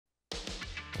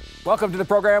Welcome to the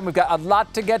program. We've got a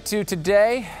lot to get to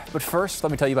today, but first,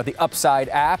 let me tell you about the Upside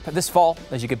app. This fall,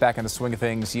 as you get back in the swing of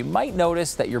things, you might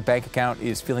notice that your bank account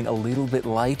is feeling a little bit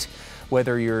light,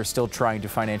 whether you're still trying to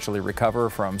financially recover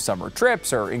from summer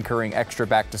trips or incurring extra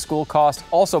back-to-school costs.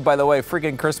 Also, by the way,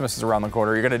 freaking Christmas is around the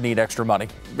corner. You're going to need extra money.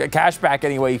 Cash back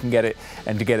any way you can get it,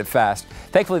 and to get it fast.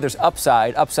 Thankfully, there's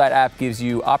Upside. Upside app gives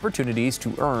you opportunities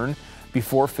to earn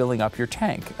before filling up your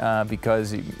tank,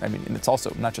 because, I mean, it's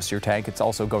also not just your tank, it's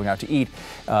also going out to eat.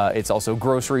 It's also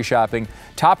grocery shopping.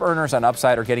 Top earners on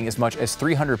Upside are getting as much as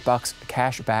 $300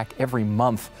 cash back every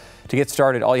month. To get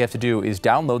started, all you have to do is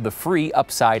download the free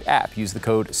Upside app. Use the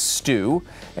code STU,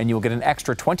 and you'll get an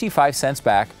extra 25 cents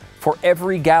back for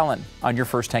every gallon on your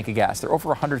first tank of gas. There are over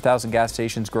 100,000 gas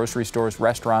stations, grocery stores,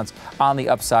 restaurants on the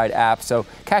Upside app, so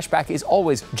cashback is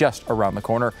always just around the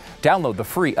corner. Download the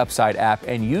free Upside app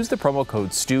and use the promo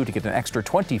code STU to get an extra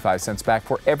 25 cents back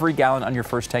for every gallon on your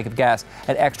first tank of gas.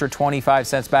 An extra 25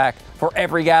 cents back for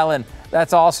every gallon.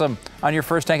 That's awesome. On your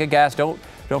first tank of gas, don't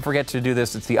forget to do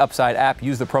this. It's the Upside app.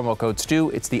 Use the promo code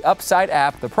STU. It's the Upside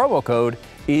app. The promo code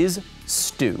is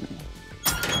STU.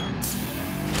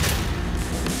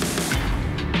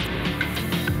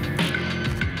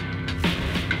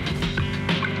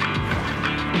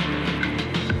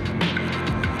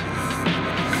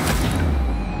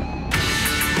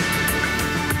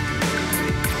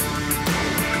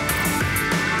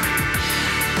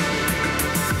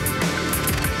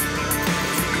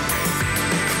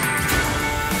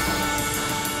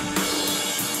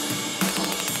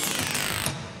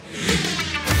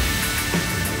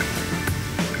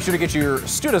 Be sure to get your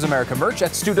Stu Does America merch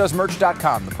at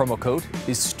StuDoesMerch.com. The promo code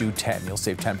is STU10. You'll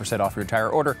save 10% off your entire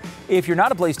order. If you're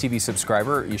not a Blaze TV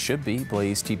subscriber, you should be.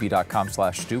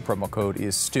 BlazeTV.com/Stu. Promo code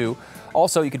is Stu.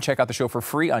 Also, you can check out the show for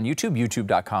free on YouTube.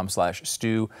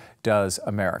 YouTube.com/Stu Does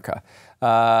America.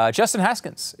 Justin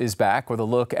Haskins is back with a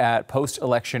look at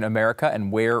post-election America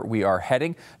and where we are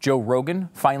heading. Joe Rogan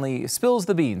finally spills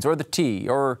the beans or the tea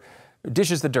or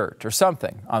dishes the dirt or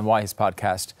something on why his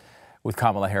podcast with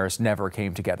Kamala Harris never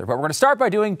came together. But we're going to start by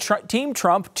doing Team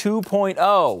Trump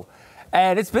 2.0.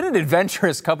 And it's been an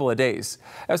adventurous couple of days.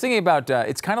 I was thinking about,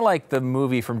 it's kind of like the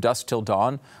movie From Dusk Till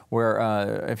Dawn,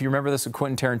 where, if you remember this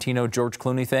Quentin Tarantino, George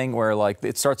Clooney thing, where like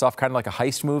it starts off kind of like a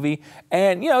heist movie.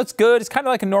 And, you know, it's good. It's kind of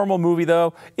like a normal movie,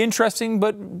 though. Interesting,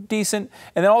 but decent.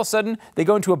 And then all of a sudden, they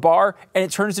go into a bar, and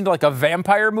it turns into like a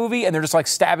vampire movie, and they're just like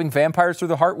stabbing vampires through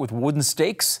the heart with wooden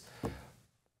stakes.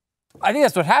 I think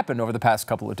that's what happened over the past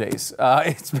couple of days.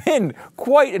 It's been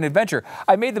quite an adventure.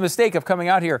 I made the mistake of coming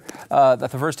out here the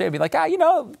first day and be like, you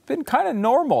know, it's been kind of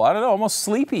normal. I don't know, almost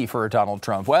sleepy for Donald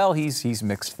Trump. Well, he's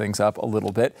mixed things up a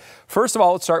little bit. First of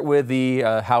all, let's start with the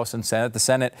House and Senate. The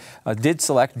Senate did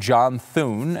select John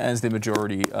Thune as the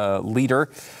majority leader.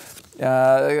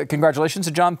 Congratulations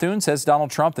to John Thune, says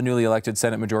Donald Trump, the newly elected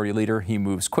Senate Majority Leader. He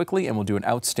moves quickly and will do an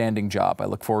outstanding job. I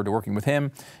look forward to working with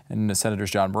him and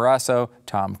Senators John Barrasso,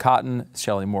 Tom Cotton,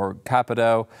 Shelley Moore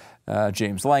Capito,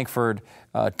 James Lankford,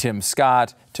 Tim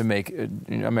Scott to make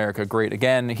America great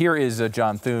again. Here is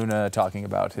John Thune talking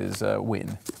about his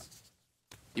win.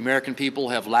 The American people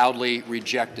have loudly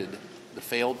rejected the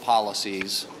failed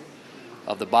policies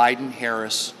of the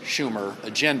Biden-Harris-Schumer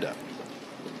agenda.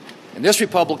 And this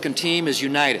Republican team is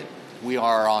united. We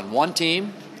are on one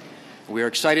team. We are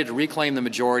excited to reclaim the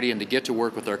majority and to get to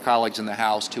work with our colleagues in the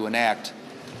House to enact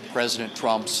President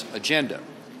Trump's agenda.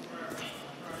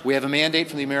 We have a mandate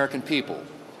from the American people,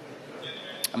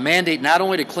 a mandate not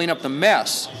only to clean up the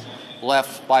mess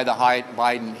left by the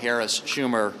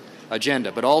Biden-Harris-Schumer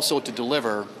agenda, but also to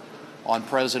deliver on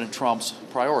President Trump's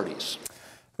priorities.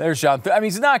 There's John Thune. I mean,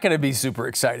 he's not going to be super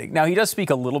exciting. Now, he does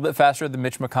speak a little bit faster than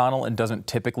Mitch McConnell and doesn't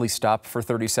typically stop for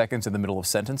 30 seconds in the middle of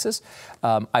sentences.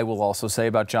 I will also say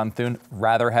about John Thune,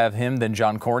 rather have him than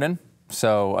John Cornyn.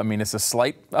 So, I mean, it's a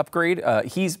slight upgrade.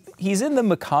 He's in the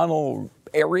McConnell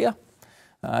area.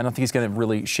 I don't think he's going to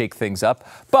really shake things up,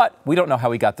 but we don't know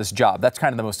how he got this job. That's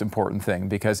kind of the most important thing,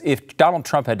 because if Donald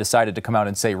Trump had decided to come out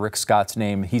and say Rick Scott's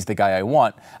name, he's the guy I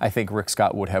want, I think Rick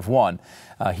Scott would have won.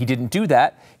 He didn't do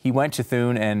that. He went to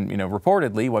Thune and,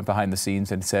 reportedly went behind the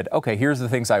scenes and said, okay, here's the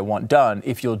things I want done.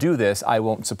 If you'll do this, I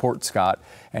won't support Scott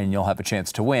and you'll have a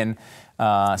chance to win.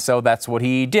 So that's what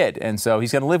he did. And so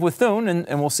he's going to live with Thune,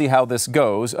 and we'll see how this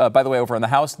goes. By the way, over in the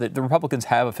House, the Republicans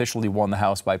have officially won the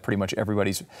House by pretty much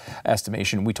everybody's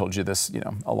estimation. We told you this,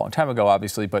 a long time ago,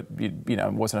 obviously, but, it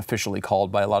wasn't officially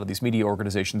called by a lot of these media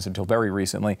organizations until very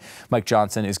recently. Mike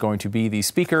Johnson is going to be the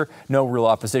Speaker. No real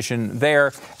opposition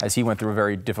there, as he went through a very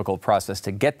very difficult process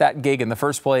to get that gig in the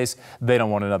first place. They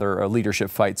don't want another leadership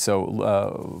fight.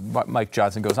 So Mike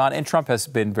Johnson goes on, and Trump has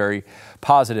been very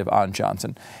positive on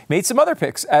Johnson. Made some other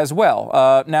picks as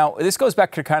well. Now, this goes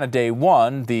back to kind of day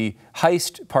one, the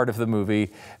heist part of the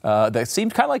movie that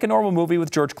seemed kind of like a normal movie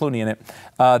with George Clooney in it.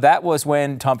 That was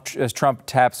when Trump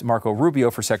taps Marco Rubio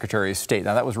for Secretary of State.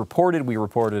 Now, that was reported. We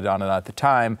reported on it at the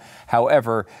time.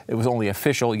 However, it was only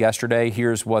official yesterday.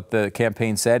 Here's what the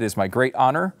campaign said. "It's my great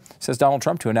honor," says Donald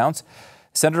Trump, "to announce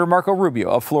Senator Marco Rubio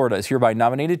of Florida is hereby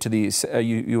nominated to the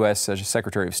U.S.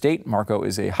 Secretary of State. Marco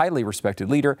is a highly respected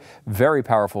leader, very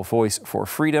powerful voice for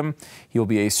freedom. He will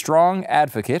be a strong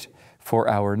advocate for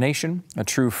our nation, a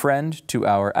true friend to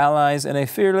our allies, and a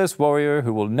fearless warrior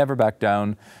who will never back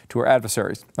down to our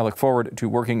adversaries. I look forward to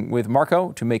working with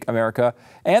Marco to make America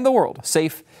and the world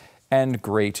safe and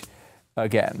great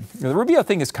again." The Rubio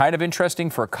thing is kind of interesting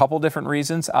for a couple different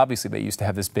reasons. Obviously, they used to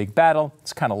have this big battle.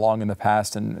 It's kind of long in the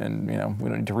past, and you know, we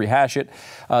don't need to rehash it.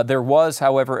 There was,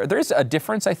 however, there is a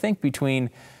difference, I think, between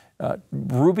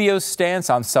Rubio's stance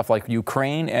on stuff like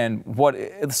Ukraine and what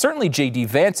certainly J.D.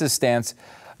 Vance's stance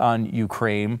on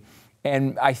Ukraine,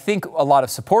 and I think a lot of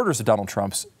supporters of Donald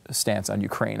Trump's stance on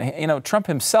Ukraine. You know, Trump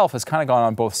himself has kind of gone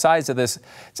on both sides of this.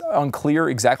 It's unclear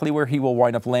exactly where he will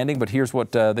wind up landing, but here's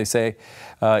what they say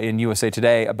in USA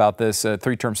Today about this.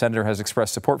 Three-term senator has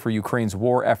expressed support for Ukraine's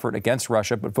war effort against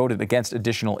Russia, but voted against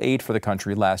additional aid for the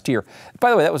country last year. By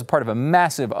the way, that was part of a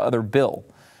massive other bill.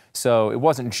 So it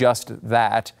wasn't just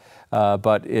that,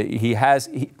 but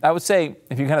I would say,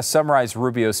 if you kind of summarize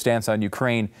Rubio's stance on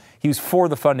Ukraine, he was for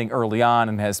the funding early on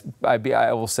and has, I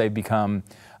will say, become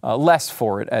less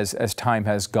for it as time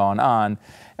has gone on,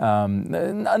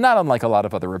 not unlike a lot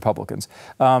of other Republicans.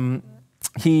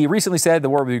 He recently said the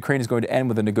war with Ukraine is going to end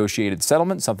with a negotiated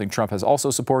settlement, something Trump has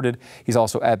also supported. He's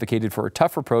also advocated for a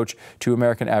tough approach to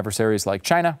American adversaries like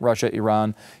China, Russia,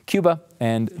 Iran, Cuba,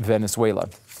 and Venezuela.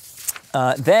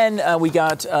 Then we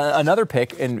got another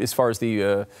pick, and as far as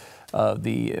the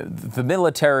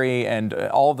military and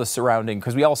all the surrounding,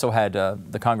 because we also had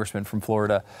the congressman from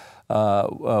Florida,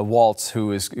 Waltz,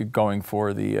 who is going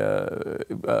for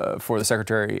the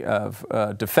Secretary of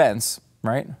Defense.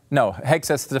 Right? No,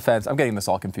 Hegseth's defense. I'm getting this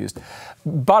all confused.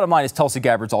 Bottom line is Tulsi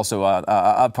Gabbard's also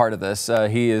a part of this.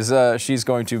 She's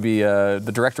going to be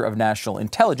the director of national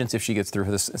intelligence if she gets through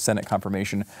this Senate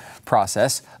confirmation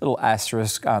process. A little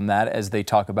asterisk on that as they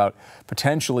talk about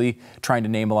potentially trying to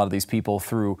name a lot of these people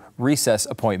through recess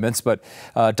appointments. But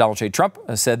Donald J. Trump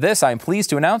said this: "I am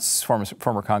pleased to announce former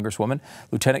Congresswoman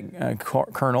Lieutenant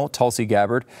Colonel Tulsi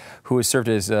Gabbard, who will serve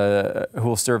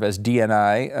as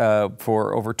DNI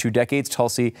for over 2 decades.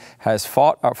 Tulsi has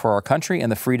fought for our country and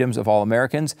the freedoms of all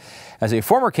Americans. As a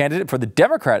former candidate for the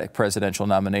Democratic presidential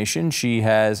nomination, she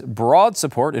has broad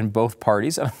support in both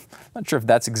parties." I'm not sure if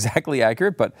that's exactly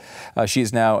accurate, but she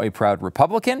is now a proud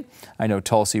Republican. "I know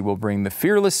Tulsi will bring the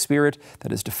fearless spirit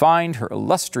that has defined her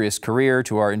illustrious career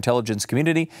to our intelligence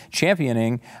community,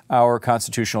 championing our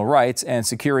constitutional rights and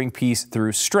securing peace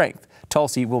through strength.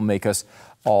 Tulsi will make us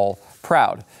all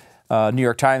proud." New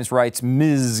York Times writes,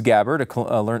 Ms. Gabbard,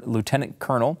 a lieutenant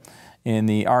colonel in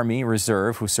the Army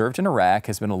Reserve who served in Iraq,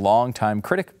 has been a longtime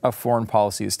critic of foreign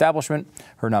policy establishment.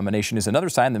 Her nomination is another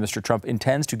sign that Mr. Trump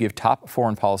intends to give top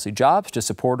foreign policy jobs to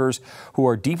supporters who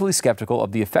are deeply skeptical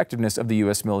of the effectiveness of the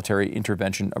U.S. military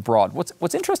intervention abroad.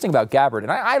 What's interesting about Gabbard,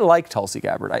 and I like Tulsi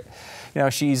Gabbard.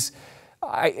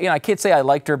 I can't say I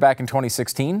liked her back in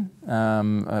 2016,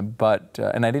 and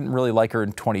I didn't really like her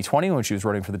in 2020 when she was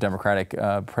running for the Democratic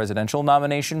presidential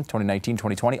nomination, 2019,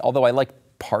 2020, although I liked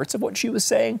parts of what she was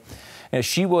saying. And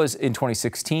she was, in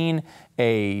 2016,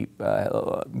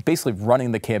 basically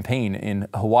running the campaign in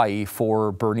Hawaii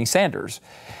for Bernie Sanders.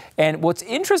 And what's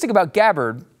interesting about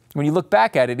Gabbard, when you look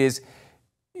back at it, is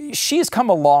she has come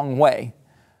a long way.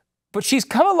 But she's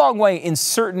come a long way in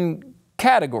certain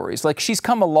categories. Like, she's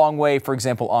come a long way, for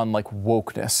example, on like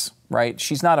wokeness, right?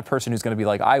 She's not a person who's going to be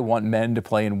like, I want men to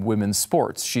play in women's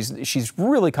sports. She's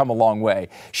really come a long way.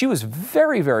 She was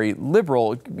very, very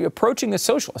liberal, approaching a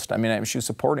socialist. I mean, she was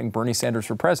supporting Bernie Sanders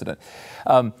for president.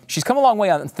 She's come a long way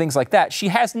on things like that. She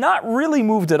has not really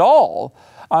moved at all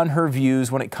on her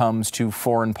views when it comes to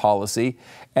foreign policy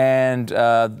and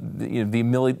the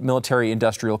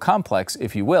military-industrial complex,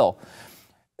 if you will.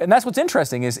 And that's what's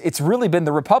interesting, is it's really been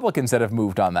the Republicans that have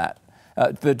moved on that.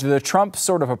 The Trump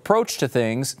sort of approach to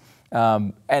things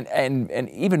and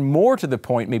even more to the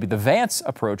point, maybe the Vance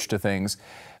approach to things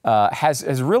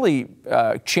has really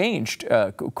changed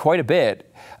quite a bit,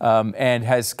 and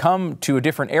has come to a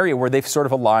different area where they've sort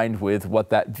of aligned with what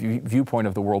that viewpoint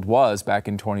of the world was back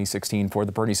in 2016 for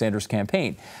the Bernie Sanders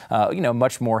campaign.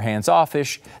 Much more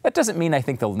hands-off-ish. That doesn't mean I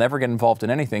think they'll never get involved in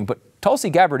anything, but Tulsi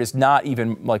Gabbard is not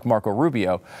even like Marco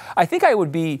Rubio. I think I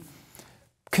would be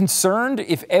concerned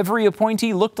if every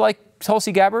appointee looked like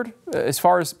Tulsi Gabbard as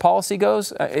far as policy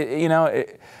goes.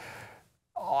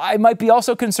 I might be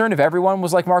also concerned if everyone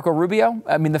was like Marco Rubio.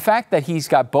 I mean, the fact that he's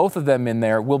got both of them in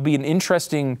there will be an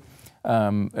interesting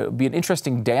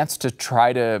dance to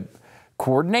try to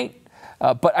coordinate.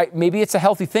 But maybe it's a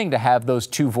healthy thing to have those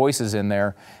two voices in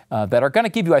there that are going to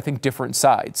give you, I think, different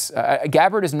sides.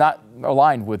 Gabbard is not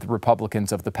aligned with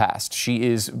Republicans of the past. She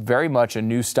is very much a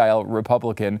new style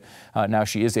Republican. Now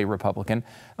she is a Republican,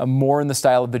 more in the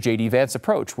style of the J.D. Vance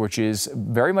approach, which is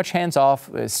very much hands-off,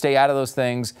 stay out of those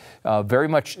things, very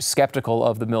much skeptical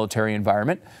of the military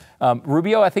environment.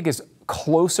 Rubio, I think, is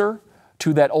closer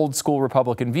to that old-school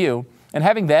Republican view. And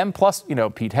having them, plus,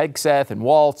 Pete Hegseth and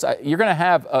Waltz, you're going to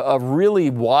have a really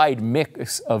wide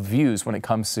mix of views when it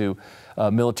comes to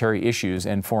military issues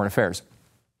and foreign affairs.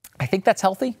 I think that's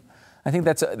healthy. I think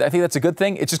that's a good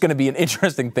thing. It's just going to be an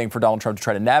interesting thing for Donald Trump to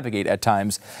try to navigate at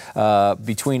times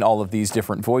between all of these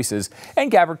different voices. And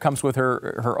Gabbard comes with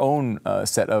her own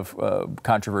set of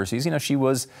controversies. She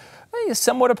was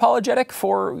somewhat apologetic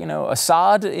for,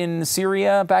 Assad in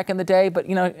Syria back in the day, but,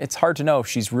 it's hard to know if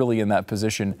she's really in that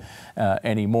position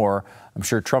anymore. I'm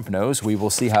sure Trump knows. We will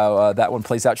see how that one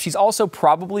plays out. She's also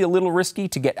probably a little risky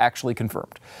to get actually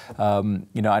confirmed.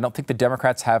 I don't think the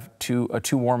Democrats have too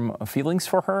warm feelings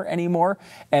for her anymore,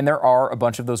 and there are a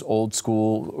bunch of those old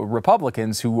school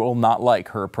Republicans who will not like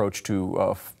her approach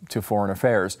to foreign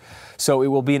affairs. So it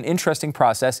will be an interesting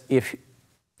process if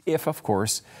of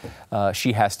course,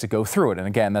 she has to go through it. And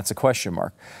again, that's a question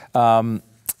mark. Now,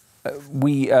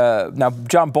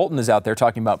 John Bolton is out there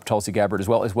talking about Tulsi Gabbard as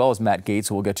well as Matt Gaetz,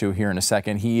 who we'll get to here in a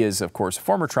second. He is, of course, a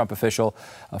former Trump official,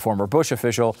 a former Bush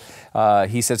official.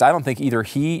 He says, I don't think either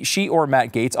she or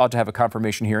Matt Gaetz ought to have a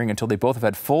confirmation hearing until they both have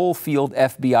had full field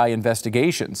FBI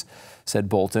investigations, said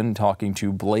Bolton, talking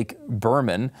to Blake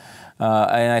Berman.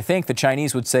 And I think the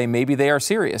Chinese would say maybe they are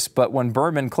serious. But when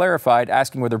Berman clarified,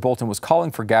 asking whether Bolton was calling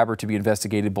for Gabbard to be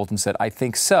investigated, Bolton said, I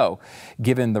think so.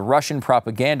 Given the Russian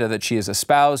propaganda that she has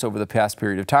espoused over the past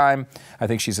period of time, I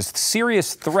think she's a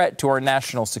serious threat to our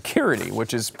national security,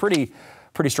 which is pretty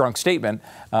strong statement.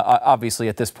 Obviously,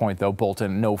 at this point, though,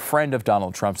 Bolton, no friend of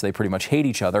Donald Trump's. They pretty much hate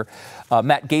each other.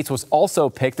 Matt Gaetz was also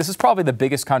picked. This is probably the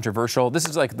biggest controversial. This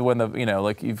is like when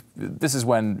this is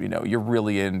when you're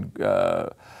really in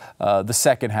the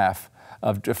second half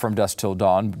of From Dusk Till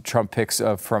Dawn. Trump picks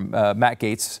from Matt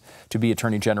Gaetz to be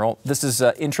Attorney General. This is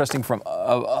interesting from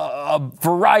a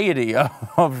variety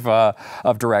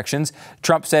of directions.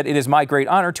 Trump said, it is my great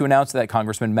honor to announce that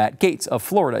Congressman Matt Gaetz of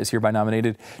Florida is hereby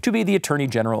nominated to be the Attorney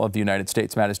General of the United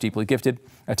States. Matt is deeply gifted,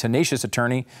 a tenacious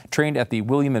attorney, trained at the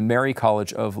William and Mary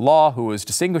College of Law, who has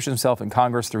distinguished himself in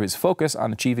Congress through his focus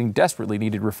on achieving desperately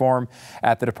needed reform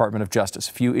at the Department of Justice.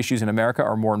 Few issues in America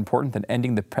are more important than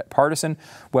ending the partisan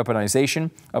weaponization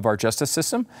of our justice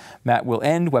system. Matt will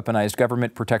end weaponized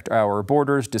government, protect our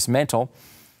borders, dismantle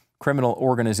criminal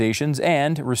organizations,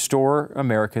 and restore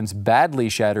Americans' badly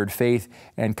shattered faith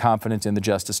and confidence in the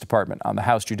Justice Department. On the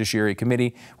House Judiciary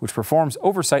Committee, which performs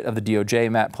oversight of the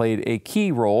DOJ, Matt played a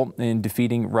key role in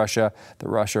defeating Russia, the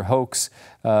Russia hoax,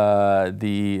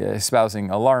 the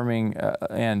espousing alarming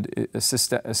and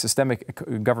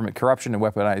systemic government corruption and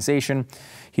weaponization.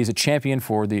 He's a champion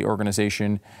for the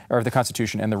organization, or the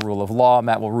Constitution and the rule of law.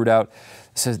 Matt will root out,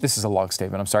 says this is a long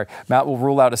statement, I'm sorry. Matt will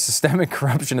rule out a systemic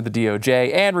corruption of the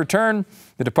DOJ and return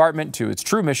the department to its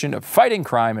true mission of fighting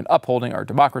crime and upholding our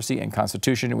democracy and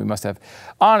Constitution. And we must have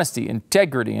honesty,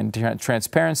 integrity, and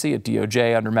transparency at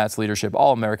DOJ. Under Matt's leadership,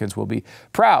 all Americans will be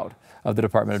proud of the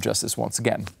Department of Justice once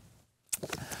again.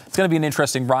 It's going to be an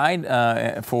interesting ride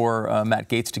for Matt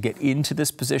Gaetz to get into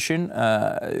this position.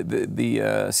 The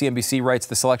CNBC writes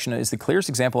the selection is the clearest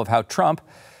example of how Trump,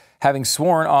 having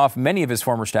sworn off many of his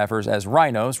former staffers as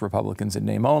rhinos, Republicans in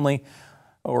name only,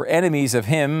 or enemies of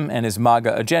him and his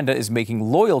MAGA agenda, is making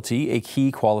loyalty a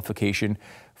key qualification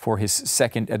for his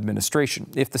second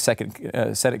administration. If the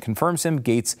Senate confirms him,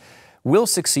 Gaetz will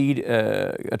succeed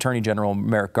Attorney General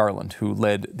Merrick Garland, who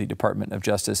led the Department of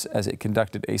Justice as it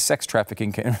conducted a sex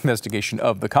trafficking investigation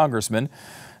of the congressman.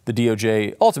 The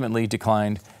DOJ ultimately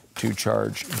declined to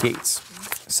charge Gaetz.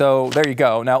 So there you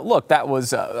go. Now, look, that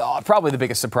was probably the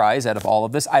biggest surprise out of all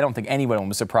of this. I don't think anyone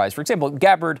was surprised. For example,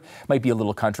 Gabbard might be a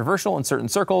little controversial in certain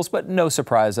circles, but no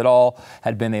surprise at all.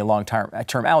 Had been a long-term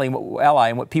ally.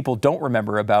 And what people don't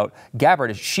remember about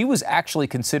Gabbard is she was actually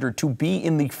considered to be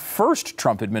in the first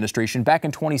Trump administration back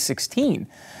in 2016.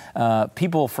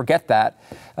 People forget that,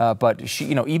 but she,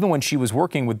 even when she was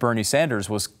working with Bernie Sanders,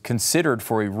 was considered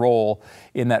for a role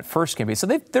in that first campaign. So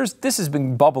this has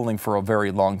been bubbling for a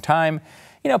very long time.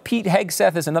 Pete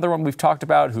Hegseth is another one we've talked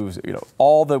about, who's,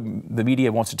 all the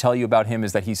media wants to tell you about him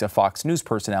is that he's a Fox News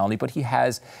personality, but he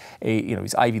has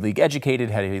he's Ivy League educated,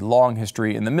 had a long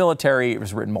history in the military,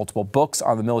 has written multiple books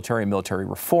on the military and military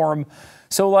reform.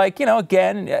 So,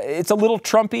 again, it's a little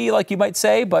Trumpy, like you might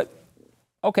say, but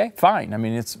okay, fine. I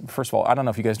mean, first of all, I don't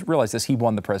know if you guys realize this. He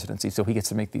won the presidency, so he gets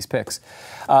to make these picks.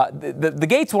 The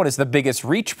Gaetz one is the biggest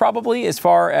reach, probably, as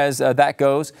far as that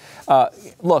goes.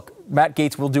 Look, Matt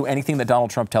Gaetz will do anything that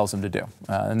Donald Trump tells him to do.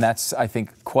 And that's, I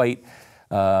think, quite...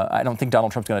 I don't think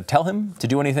Donald Trump's going to tell him to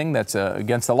do anything that's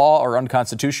against the law or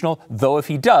unconstitutional, though if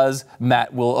he does,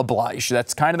 Matt will oblige.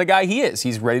 That's kind of the guy he is.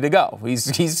 He's ready to go. He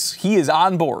is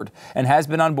on board and has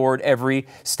been on board every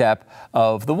step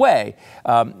of the way.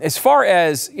 As far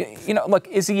as, look,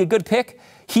 is he a good pick?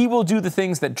 He will do the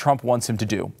things that Trump wants him to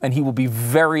do, and he will be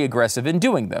very aggressive in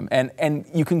doing them. And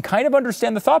you can kind of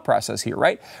understand the thought process here,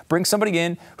 right? Bring somebody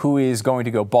in who is going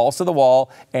to go balls to the wall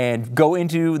and go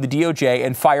into the DOJ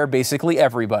and fire basically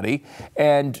everybody.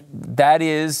 And that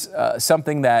is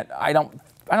something that I don't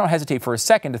hesitate for a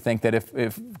second to think that if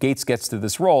Gaetz gets to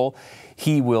this role,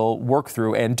 he will work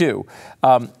through and do.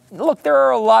 Look, there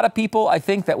are a lot of people, I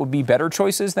think, that would be better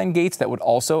choices than Gaetz that would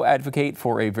also advocate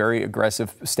for a very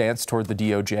aggressive stance toward the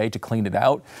DOJ to clean it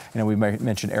out. We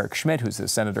mentioned Eric Schmidt, who's a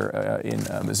senator in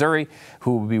Missouri,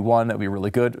 who would be one that would be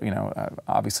really good.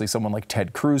 Obviously someone like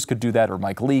Ted Cruz could do that, or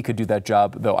Mike Lee could do that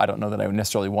job, though I don't know that I would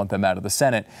necessarily want them out of the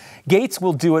Senate. Gaetz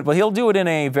will do it, but he'll do it in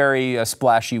a very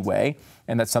splashy way.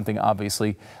 And that's something,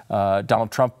 obviously,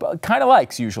 Donald Trump kind of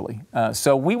likes, usually.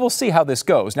 So we will see how this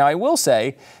goes. Now, I will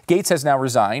say, Gaetz has now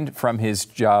resigned from his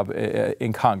job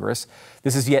in Congress.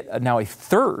 This is now a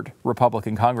third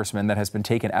Republican congressman that has been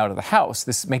taken out of the House.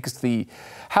 This makes the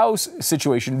House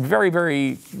situation very,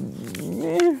 very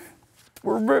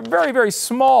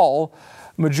small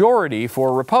majority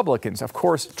for Republicans. Of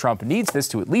course, Trump needs this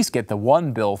to at least get the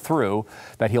one bill through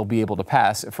that he'll be able to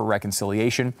pass for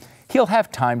reconciliation. He'll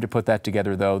have time to put that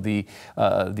together, though.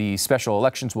 The special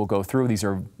elections will go through. These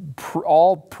are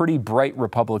all pretty bright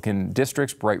Republican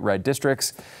districts, bright red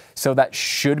districts. So that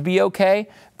should be okay,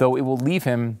 though it will leave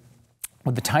him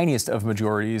with the tiniest of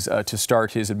majorities to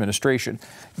start his administration.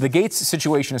 The Gaetz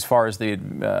situation, as far as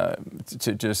to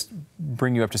just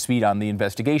bring you up to speed on the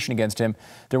investigation against him,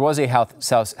 there was a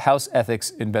House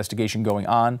ethics investigation going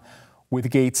on with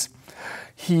Gaetz.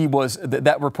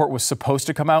 That report was supposed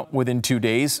to come out within 2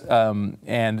 days, and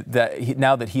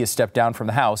now that he has stepped down from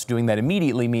the House, doing that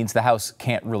immediately means the House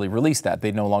can't really release that.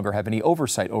 They no longer have any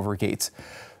oversight over Gaetz.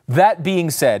 That being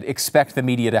said, expect the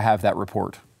media to have that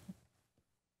report.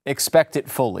 Expect it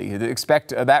fully. Expect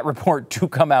that report to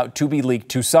come out, to be leaked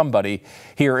to somebody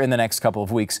here in the next couple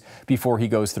of weeks before he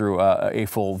goes through a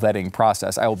full vetting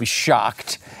process. I will be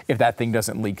shocked if that thing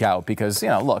doesn't leak out because,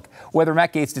 look, whether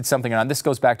Matt Gaetz did something or not, this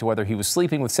goes back to whether he was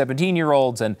sleeping with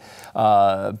 17-year-olds and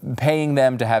paying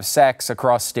them to have sex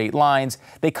across state lines.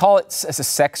 They call it a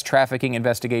sex trafficking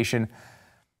investigation.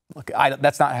 Look,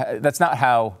 that's not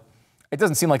how. It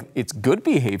doesn't seem like it's good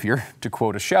behavior, to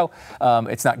quote a show.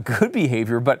 It's not good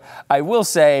behavior, but I will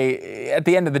say, at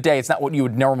the end of the day, it's not what you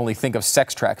would normally think of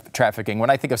sex trafficking. When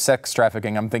I think of sex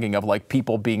trafficking, I'm thinking of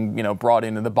people being, brought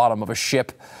into the bottom of a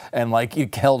ship and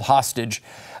held hostage.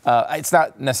 It's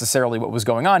not necessarily what was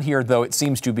going on here, though it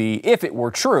seems to be, if it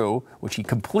were true, which he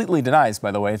completely denies,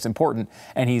 by the way, it's important,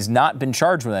 and he's not been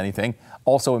charged with anything.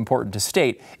 Also important to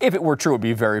state, if it were true, it would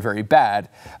be very, very bad.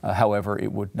 However,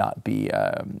 it would not be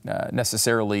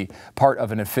necessarily part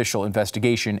of an official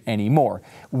investigation anymore.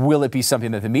 Will it be something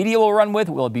that the media will run with?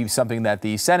 Will it be something that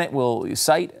the Senate will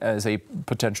cite as a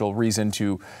potential reason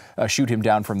to shoot him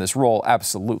down from this role?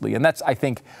 Absolutely. And that's, I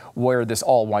think, where this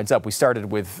all winds up. We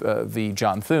started with the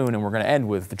John Thune, and we're going to end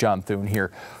with the John Thune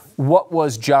here. What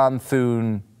was John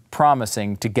Thune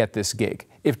promising to get this gig?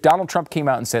 If Donald Trump came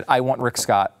out and said, I want Rick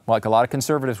Scott, like a lot of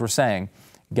conservatives were saying,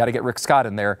 you got to get Rick Scott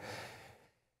in there,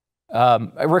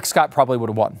 Rick Scott probably would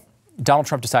have won. Donald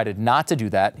Trump decided not to do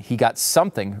that. He got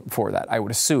something for that, I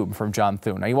would assume, from John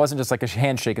Thune. Now, he wasn't just like a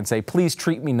handshake and say, please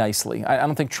treat me nicely. I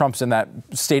don't think Trump's in that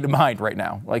state of mind right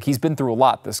now. He's been through a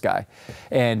lot, this guy.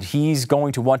 And he's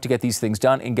going to want to get these things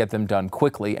done and get them done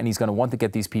quickly. And he's going to want to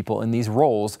get these people in these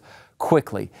roles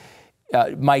quickly.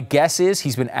 My guess is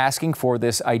he's been asking for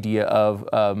this idea of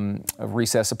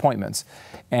recess appointments.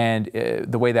 And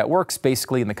the way that works,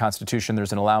 basically in the Constitution,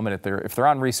 there's an allowment if they're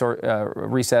on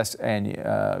recess and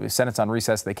the Senate's on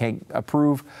recess, they can't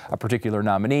approve a particular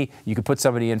nominee. You could put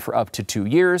somebody in for up to 2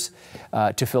 years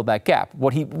to fill that gap.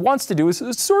 What he wants to do is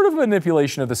sort of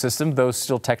manipulation of the system, though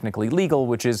still technically legal,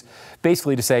 which is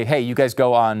basically to say, hey, you guys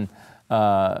go on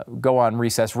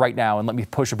recess right now and let me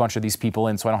push a bunch of these people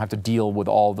in so I don't have to deal with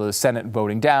all the Senate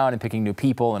voting down and picking new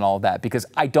people and all of that, because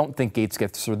I don't think Gaetz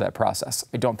gets through that process.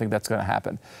 I don't think that's going to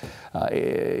happen.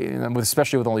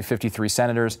 Especially with only 53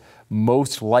 senators,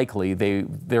 most likely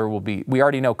there will be, we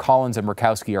already know Collins and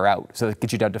Murkowski are out, so that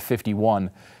gets you down to 51,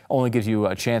 only gives you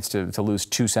a chance to lose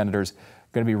 2 senators.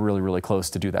 Going to be really, really close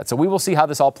to do that. So we will see how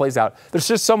this all plays out. There's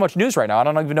just so much news right now. I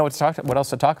don't even know what else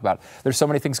to talk about. There's so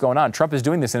many things going on. Trump is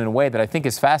doing this in a way that I think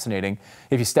is fascinating.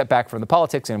 If you step back from the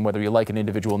politics and whether you like an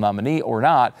individual nominee or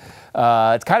not,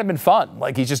 it's kind of been fun.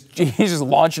 Like he's just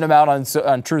launching them out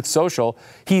on Truth Social.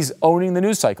 He's owning the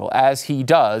news cycle as he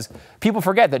does. People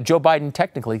forget that Joe Biden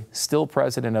technically still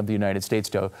president of the United States,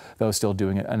 though still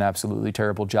doing an absolutely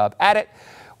terrible job at it.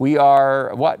 We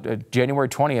are, January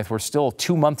 20th, we're still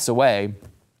 2 months away,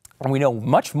 and we know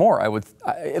much more,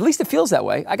 at least it feels that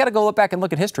way. I got to go look back and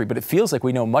look at history, but it feels like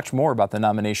we know much more about the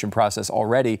nomination process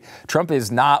already. Trump is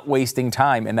not wasting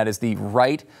time, and that is the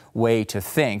right way to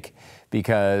think,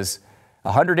 because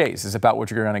 100 days is about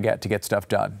what you're going to get stuff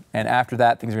done. And after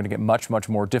that, things are going to get much, much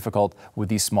more difficult with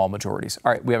these small majorities.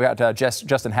 All right, we have got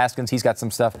Justin Haskins. He's got some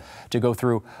stuff to go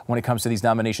through when it comes to these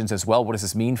nominations as well. What does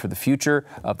this mean for the future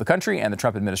of the country and the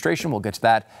Trump administration? We'll get to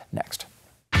that next.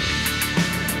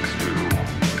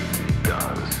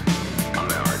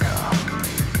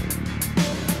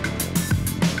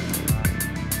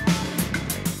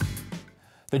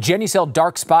 The GENUCEL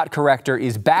Dark Spot Corrector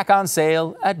is back on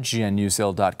sale at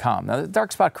GENUCEL.com. Now, the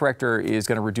Dark Spot Corrector is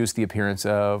going to reduce the appearance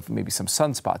of maybe some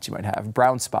sunspots you might have,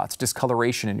 brown spots,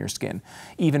 discoloration in your skin,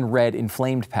 even red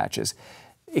inflamed patches.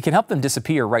 It can help them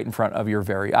disappear right in front of your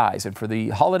very eyes. And for the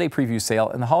holiday preview sale,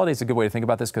 and the holiday is a good way to think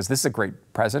about this because this is a great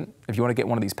present. If you want to get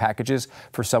one of these packages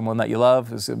for someone that you love,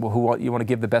 who you want to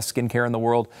give the best skincare in the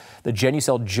world, the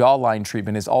GENUCEL Jawline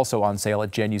Treatment is also on sale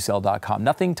at GENUCEL.com.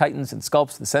 Nothing tightens and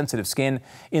sculpts the sensitive skin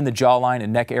in the jawline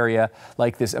and neck area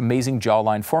like this amazing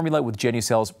jawline formula with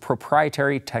GENUCEL's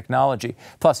proprietary technology.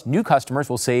 Plus, new customers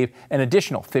will save an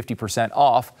additional 50%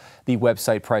 off the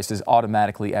website prices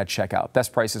automatically at checkout.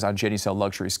 Best prices on GENUCEL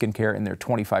luxury skincare in their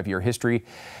 25-year history.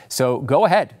 So go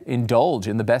ahead, indulge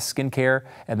in the best skincare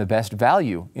and the best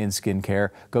value in skincare.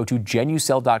 Go to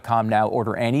GENUCEL.com now.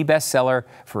 Order any bestseller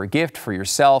for a gift for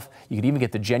yourself. You can even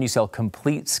get the GENUCEL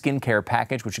Complete Skincare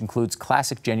Package, which includes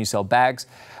classic GENUCEL bags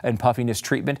and puffiness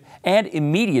treatment and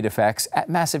immediate effects at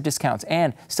massive discounts,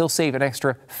 and still save an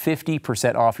extra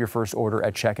 50% off your first order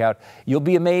at checkout. You'll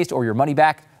be amazed, or your money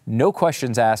back. No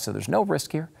questions asked, so there's no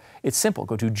risk here. It's simple.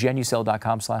 Go to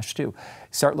GENUCEL.com/Stu.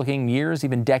 Start looking years,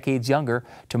 even decades younger.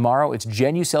 Tomorrow, it's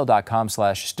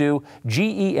GENUCEL.com/Stu,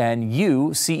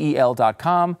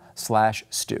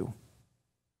 GENUCEL.com/Stu.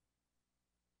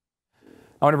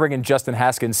 I want to bring in Justin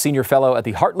Haskins, Senior Fellow at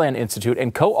the Heartland Institute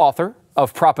and co-author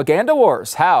of Propaganda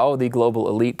Wars, How the Global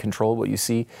Elite Control What You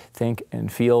See, Think, and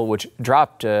Feel, which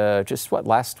dropped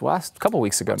last couple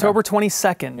weeks ago now. October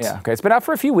 22nd. Yeah, okay. It's been out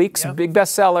for a few weeks. Yep. Big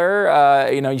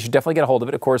bestseller. You should definitely get a hold of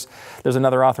it. Of course, there's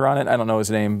another author on it. I don't know his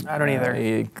name. I don't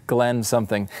either. Glenn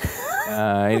something.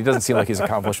 He doesn't seem like he's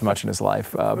accomplished much in his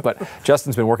life. But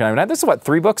Justin's been working on it. This is what,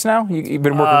 3 books now? You've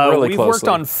been working really closely. We've worked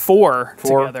on 4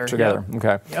 together. Yep.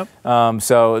 Okay. Yep.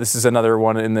 So this is another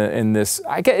one in this.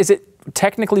 Is it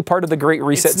technically part of the Great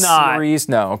Reset series?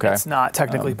 No, okay. It's not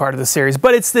technically part of the series,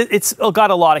 but it's got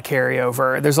a lot of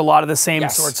carryover. There's a lot of the same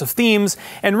sorts of themes.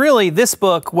 And really, this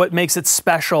book, what makes it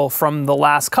special from the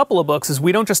last couple of books is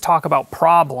we don't just talk about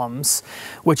problems,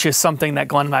 which is something that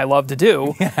Glenn and I love to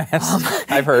do. Yes,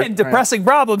 I've heard. And depressing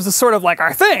problems is sort of like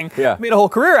our thing. Yeah. Made a whole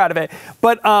career out of it.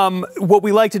 But what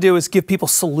we like to do is give people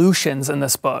solutions in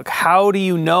this book. How do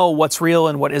you know what's real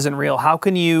and what isn't real? How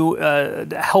can you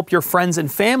help your friends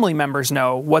and family members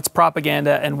know what's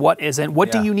propaganda and what isn't?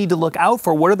 What do you need to look out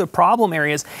for? What are the problem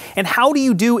areas? And how do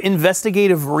you do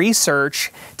investigative research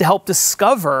to help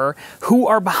discover who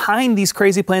are behind these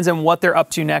crazy plans and what they're up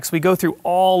to next? We go through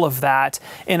all of that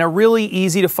in a really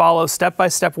easy to follow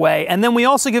step-by-step way. And then we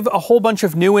also give a whole bunch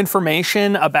of new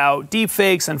information about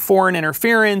deepfakes and foreign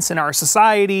interference in our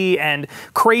society and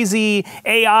crazy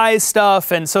AI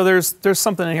stuff. And so there's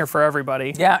something in here for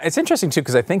everybody. Yeah, it's interesting too,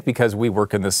 because I think because we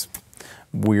work in this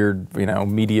weird,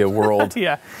 media world.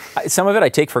 Yeah. Some of it I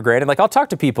take for granted. Like, I'll talk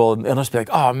to people and they'll just be like,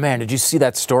 "Oh man, did you see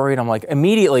that story?" And I'm like,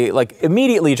 immediately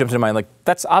it jumps into mind, like,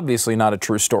 that's obviously not a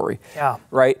true story. Yeah.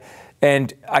 Right.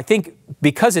 And I think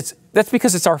because it's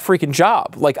our freaking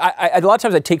job. Like, a lot of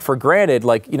times I take for granted,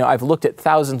 like, I've looked at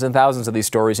thousands and thousands of these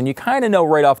stories, and you kind of know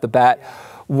right off the bat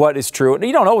what is true. And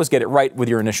you don't always get it right with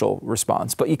your initial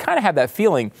response, but you kind of have that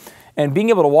feeling. And being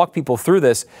able to walk people through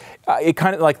this, it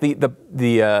kind of like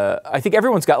I think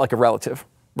everyone's got like a relative,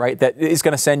 right, that is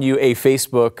going to send you a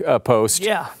Facebook post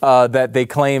that they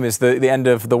claim is the end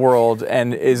of the world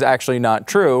and is actually not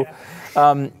true.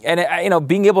 And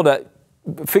being able to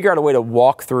figure out a way to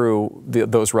walk through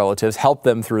those relatives, help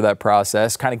them through that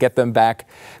process, kind of get them back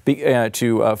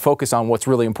to focus on what's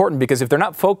really important. Because if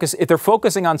they're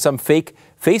focusing on some fake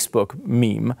Facebook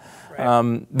meme,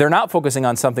 they're not focusing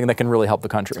on something that can really help the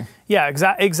country. Yeah,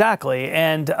 exactly.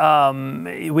 And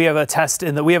we have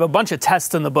a bunch of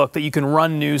tests in the book that you can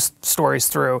run news stories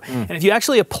through. And if you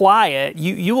actually apply it,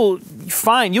 you'll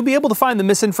be able to find the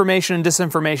misinformation and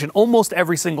disinformation almost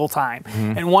every single time.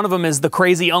 And one of them is the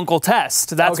crazy uncle test.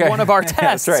 That's one of our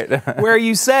tests. That's right. Where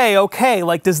you say, okay,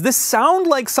 like, does this sound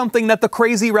like something that the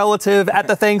crazy relative at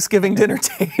the Thanksgiving dinner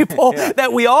table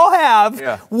that we all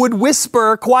have would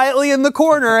whisper quietly in the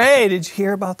corner, "Hey, did you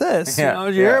hear about this? Did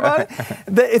you hear about it?"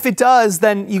 If it does,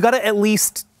 then you got to at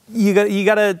least you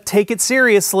got to take it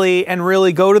seriously and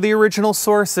really go to the original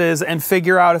sources and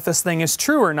figure out if this thing is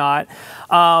true or not.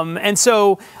 And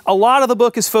so a lot of the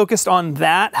book is focused on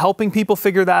that, helping people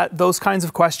figure those kinds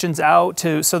of questions out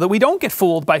so that we don't get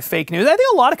fooled by fake news. I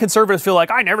think a lot of conservatives feel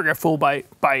like, I never get fooled by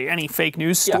any fake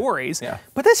news stories.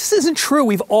 But that just isn't true.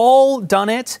 We've all done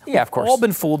it. Yeah, of course. We've all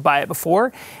been fooled by it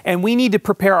before. And we need to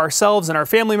prepare ourselves and our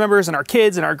family members and our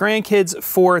kids and our grandkids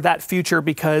for that future,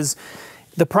 because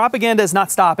the propaganda is not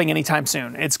stopping anytime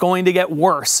soon. It's going to get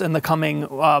worse in the coming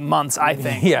months, I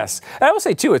think. Yes. And I will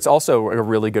say, too, it's also a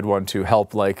really good one to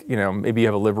help, like, maybe you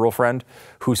have a liberal friend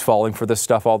who's falling for this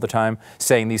stuff all the time,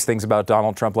 saying these things about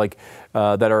Donald Trump, like,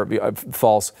 that are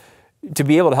false, to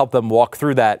be able to help them walk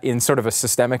through that in sort of a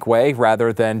systemic way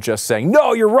rather than just saying,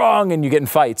 "No, you're wrong," and you get in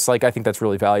fights. Like, I think that's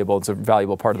really valuable. It's a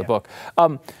valuable part of the book.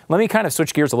 Let me kind of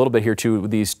switch gears a little bit here to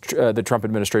the Trump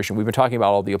administration. We've been talking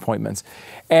about all the appointments.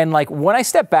 And like, when I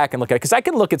step back and look at it, because I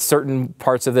can look at certain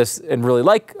parts of this and really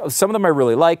like, some of them I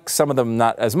really like, some of them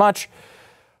not as much.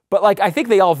 But like, I think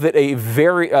they all fit a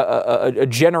very, a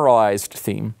generalized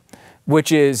theme,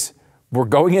 which is, we're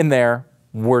going in there,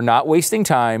 we're not wasting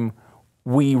time.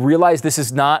 We realize this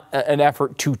is not an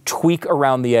effort to tweak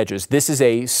around the edges. This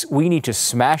is we need to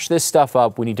smash this stuff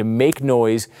up. We need to make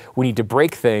noise. We need to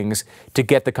break things to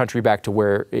get the country back to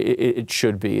where it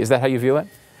should be. Is that how you view it?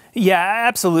 Yeah,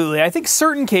 absolutely. I think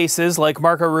certain cases, like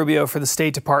Marco Rubio for the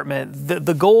State Department,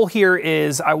 the goal here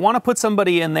is, I want to put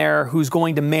somebody in there who's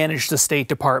going to manage the State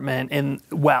Department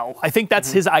well. I think that's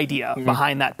his idea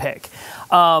behind that pick.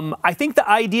 I think the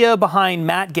idea behind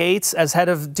Matt Gaetz as head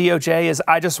of DOJ is,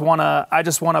 I just want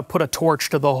to put a torch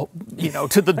to the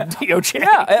DOJ.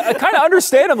 Yeah, kind of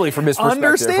understandably from his perspective,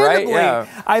 understandably, right?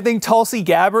 Yeah. I think Tulsi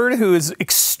Gabbard, who is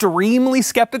extremely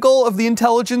skeptical of the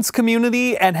intelligence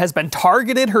community and has been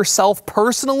targeted herself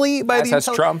personally by as has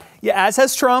Trump. Yeah, as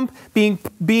has Trump, being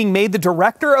made the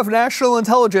director of national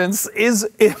intelligence is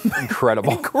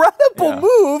incredible.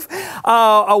 Move.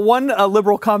 One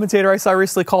liberal commentator I saw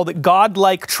recently called it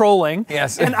godlike trolling.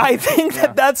 Yes. And I think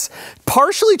that's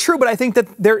partially true, but I think that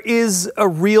there is a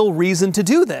real reason to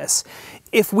do this.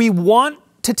 If we want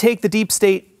to take the deep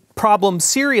state problem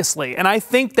seriously, and I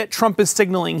think that Trump is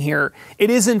signaling here, it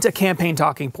isn't a campaign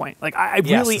talking point. Like, I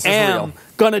really am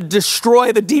going to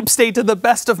destroy the deep state to the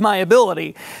best of my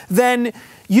ability. Then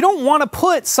you don't want to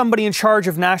put somebody in charge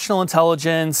of national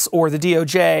intelligence or the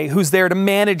DOJ who's there to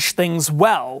manage things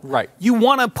well. Right. You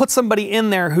want to put somebody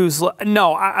in there who's,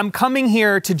 no, I'm coming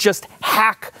here to just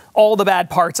hack all the bad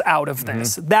parts out of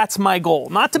this. That's my goal.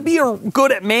 Not to be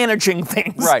good at managing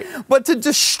things, but to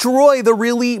destroy the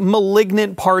really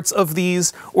malignant parts of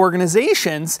these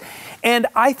organizations. And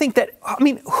I think that,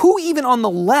 who even on the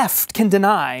left can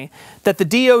deny that the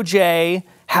DOJ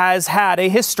has had a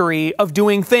history of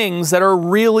doing things that are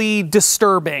really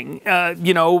disturbing,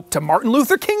 to Martin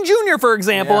Luther King Jr., for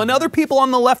example, and other people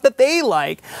on the left that they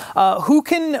like. Who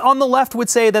on the left would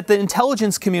say that the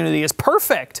intelligence community is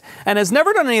perfect and has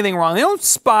never done anything wrong? They don't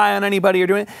spy on anybody or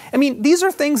do anything. These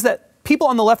are things that people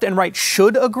on the left and right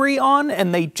should agree on,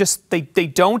 and they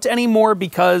don't anymore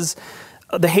because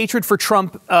the hatred for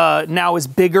Trump now is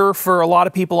bigger for a lot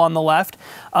of people on the left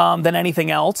than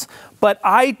anything else. But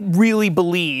I really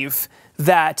believe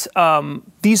that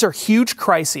these are huge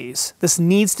crises. This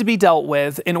needs to be dealt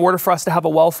with in order for us to have a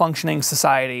well-functioning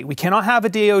society. We cannot have a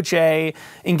DOJ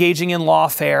engaging in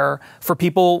lawfare for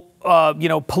people,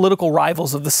 political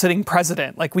rivals of the sitting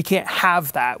president. Like, we can't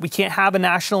have that. We can't have a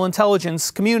national intelligence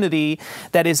community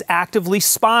that is actively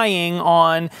spying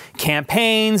on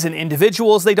campaigns and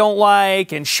individuals they don't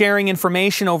like and sharing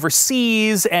information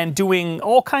overseas and doing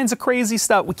all kinds of crazy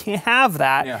stuff. We can't have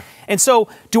that. Yeah. And so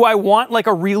do I want like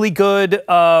a really good head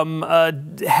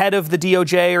of the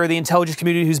DOJ or the intelligence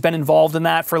community who's been involved in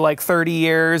that for like 30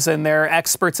 years and they're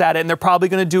experts at it and they're probably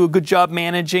going to do a good job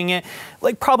managing it?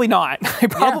 Like, probably not. I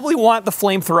probably want the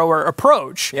flamethrower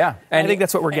approach. Yeah. And I think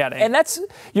that's what we're getting. And that's,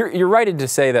 you're right to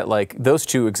say that like those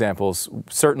two examples,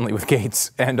 certainly with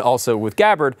Gaetz and also with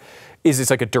Gabbard, is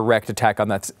it's like a direct attack on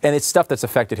that, and it's stuff that's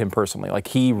affected him personally. Like,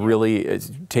 he really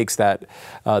takes that,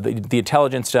 the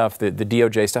intelligence stuff, the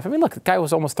DOJ stuff. I mean, look, the guy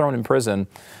was almost thrown in prison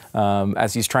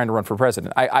as he's trying to run for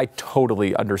president. I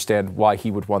totally understand why he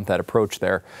would want that approach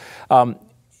there.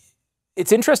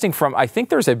 It's interesting I think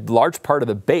there's a large part of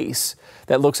the base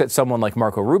that looks at someone like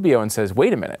Marco Rubio and says,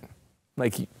 wait a minute.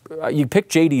 Like, you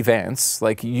picked J.D. Vance.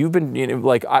 Like, you've been,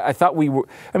 I thought we were,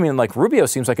 like, Rubio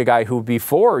seems like a guy who would be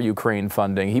for Ukraine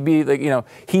funding. He'd be, like,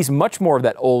 he's much more of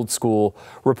that old school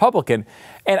Republican.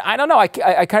 And I don't know, I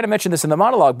kind of mentioned this in the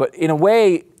monologue, but in a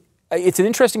way, it's an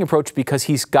interesting approach because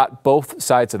he's got both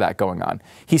sides of that going on.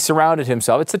 He surrounded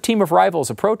himself. It's the team of rivals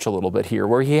approach a little bit here,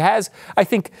 where he has, I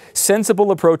think,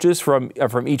 sensible approaches from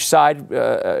each side.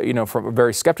 From a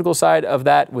very skeptical side of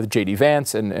that with J.D.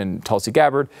 Vance and Tulsi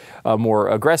Gabbard, a more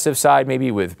aggressive side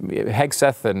maybe with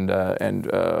Hegseth and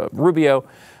Rubio.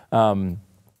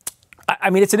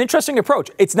 It's an interesting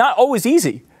approach. It's not always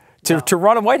easy to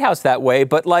run a White House that way.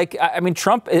 But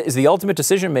Trump is the ultimate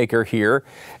decision maker here.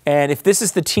 And if this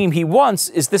is the team he wants,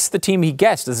 is this the team he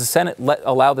gets? Does the Senate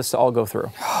allow this to all go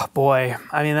through? Oh, boy,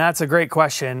 that's a great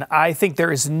question. I think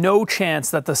there is no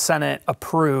chance that the Senate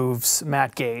approves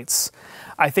Matt Gaetz.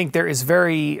 I think there's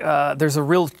a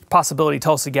real possibility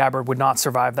Tulsi Gabbard would not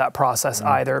survive that process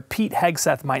either. Pete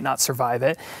Hegseth might not survive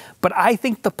it. But I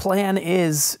think the plan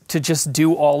is to just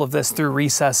do all of this through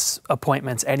recess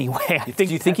appointments anyway. Do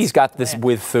you think he's got this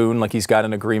with Thune, like he's got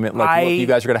an agreement, like, look, you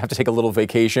guys are going to have to take a little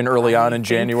vacation early on in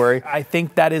January? I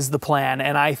think that is the plan.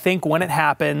 And I think when it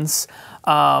happens,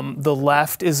 the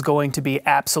left is going to be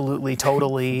absolutely,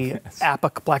 totally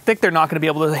apoplectic. They're not going to be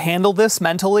able to handle this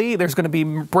mentally. There's going to be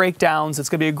breakdowns. It's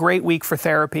going to be a great week for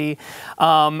therapy. It's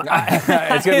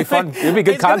going to be fun. It'll be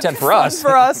good content for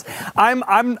us.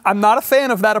 I'm not a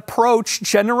fan of that approach.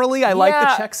 Generally, I like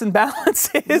the checks and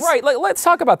balances. Right. Let's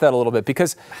talk about that a little bit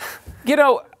because,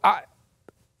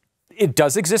 it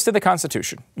does exist in the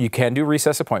Constitution. You can do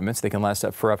recess appointments. They can last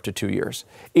for up to 2 years.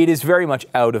 It is very much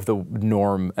out of the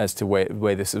norm as to the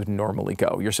way this would normally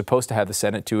go. You're supposed to have the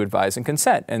Senate to advise and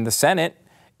consent. And the Senate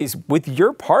is with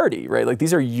your party, right? Like,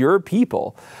 these are your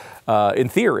people, in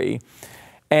theory.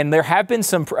 And there have been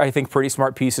some, I think, pretty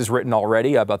smart pieces written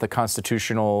already about the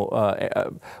constitutional,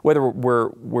 whether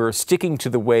we're sticking to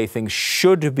the way things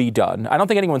should be done. I don't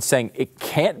think anyone's saying it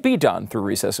can't be done through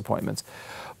recess appointments.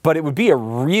 But it would be a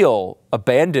real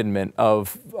abandonment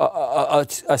of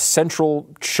a central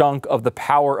chunk of the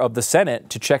power of the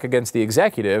Senate to check against the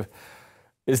executive.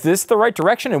 Is this the right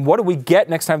direction? And what do we get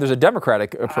next time there's a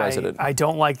Democratic president? I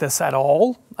don't like this at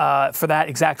all for that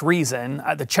exact reason.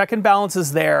 The check and balance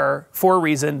is there for a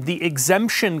reason. The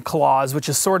exemption clause, which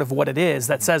is sort of what it is,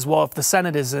 that says, well, if the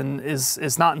Senate is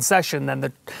not in session, then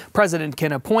the president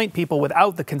can appoint people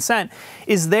without the consent,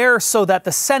 is there so that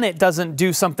the Senate doesn't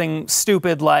do something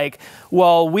stupid like,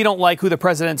 well, we don't like who the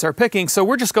presidents are picking, so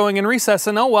we're just going in recess,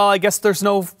 and I guess there's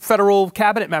no federal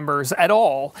cabinet members at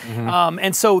all.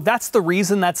 And so that's the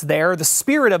reason that's there. The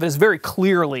spirit of it is very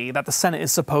clearly that the Senate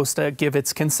is supposed to give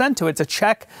its consent to it. It's a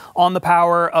check on the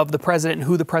power of the president and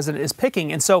who the president is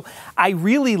picking. And so I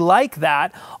really like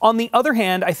that. On the other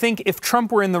hand, I think if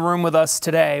Trump were in the room with us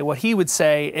today, what he would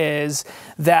say is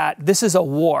that this is a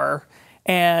war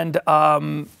and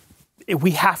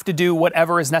we have to do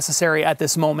whatever is necessary at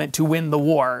this moment to win the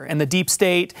war. And the deep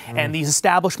state and these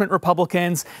establishment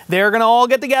Republicans, they're going to all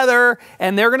get together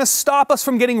and they're going to stop us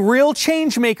from getting real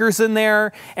change makers in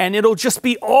there. And it'll just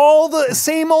be all the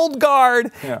same old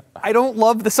guard. Yeah. I don't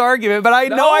love this argument, but I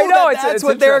know that's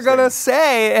what they're going to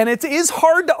say. And it is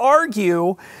hard to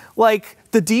argue. Like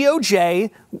the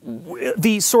DOJ,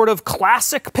 the sort of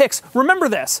classic picks. Remember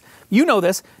this. you know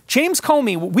this, James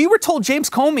Comey, we were told James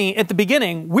Comey at the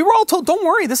beginning, we were all told, don't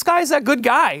worry, this guy's that good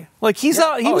guy. Like he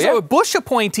was a Bush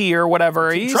appointee or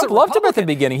whatever. Trump loved him at the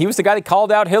beginning. He was the guy that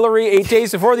called out Hillary 8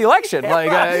 days before the election.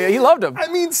 He loved him. I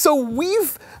mean, so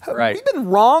we've been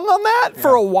wrong on that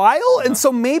for a while, and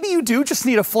so maybe you do just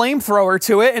need a flamethrower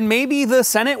to it, and maybe the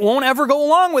Senate won't ever go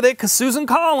along with it because Susan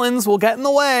Collins will get in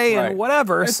the way and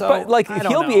whatever. But like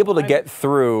he'll be able to get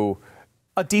through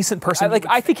a decent person.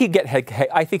 I think he'll get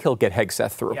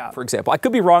Hegseth through, for example. I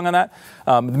could be wrong on that.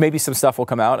 Maybe some stuff will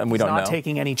come out, and we don't know. He's not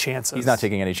taking any chances. He's not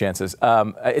taking any chances.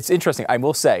 It's interesting. I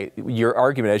will say your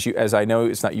argument, as I know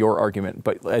it's not your argument,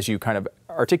 but as you kind of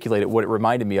articulate it, what it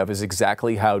reminded me of is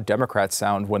exactly how Democrats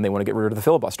sound when they want to get rid of the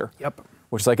filibuster. Yep.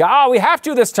 Which is like, we have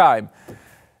to this time.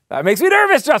 That makes me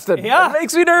nervous, Justin. Yeah. That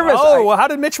makes me nervous. Well, how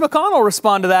did Mitch McConnell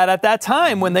respond to that at that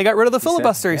time when they got rid of the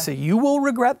filibuster? He said, you will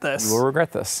regret this. You will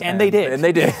regret this. And they did. And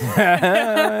they did.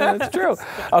 It's true.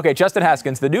 Okay, Justin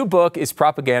Haskins. The new book is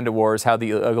Propaganda Wars, How the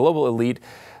Global Elite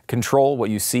Control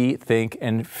What You See, Think,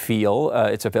 and Feel.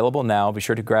 It's available now. Be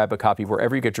sure to grab a copy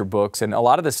wherever you get your books. And a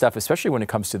lot of this stuff, especially when it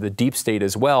comes to the deep state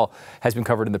as well, has been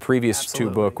covered in the previous two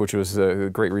books, which was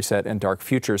Great Reset and Dark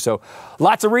Future. So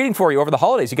lots of reading for you over the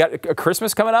holidays. You got a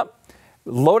Christmas coming up.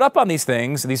 Load up on these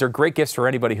things. These are great gifts for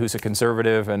anybody who's a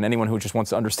conservative and anyone who just wants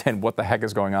to understand what the heck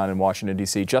is going on in Washington,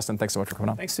 D.C. Justin, thanks so much for coming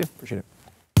on. Thanks, Stu. Appreciate it.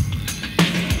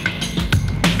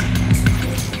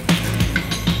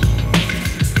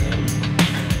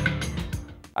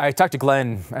 I talked to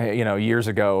Glenn, years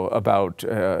ago about,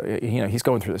 he's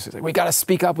going through this. He's like, we got to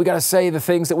speak up. We got to say the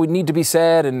things that would need to be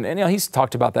said. And he's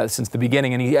talked about that since the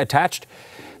beginning. And he attached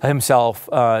himself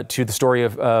to the story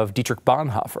of Dietrich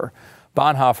Bonhoeffer.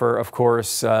 Bonhoeffer, of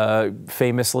course,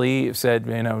 famously said,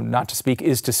 not to speak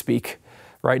is to speak,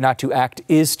 right? Not to act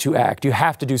is to act. You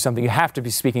have to do something. You have to be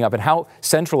speaking up. And how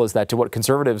central is that to what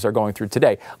conservatives are going through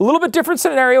today? A little bit different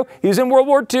scenario. He was in World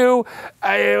War II.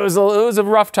 It was a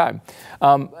rough time.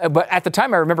 But at the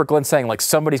time, I remember Glenn saying, like,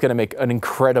 somebody's going to make an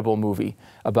incredible movie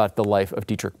about the life of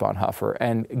Dietrich Bonhoeffer.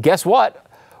 And guess what?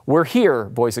 We're here,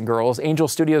 boys and girls. Angel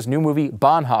Studios' new movie,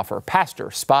 Bonhoeffer,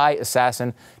 pastor, spy,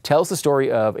 assassin, tells the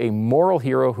story of a moral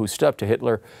hero who stood up to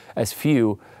Hitler as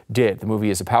few did. The movie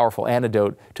is a powerful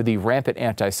antidote to the rampant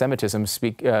anti-Semitism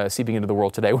seeping into the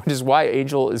world today, which is why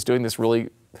Angel is doing this really,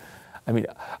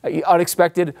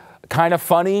 unexpected, kind of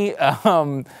funny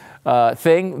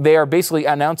thing. They are basically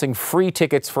announcing free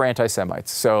tickets for anti-Semites.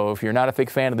 So if you're not a big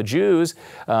fan of the Jews,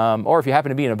 or if you happen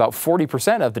to be in about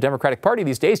 40% of the Democratic Party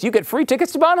these days, you get free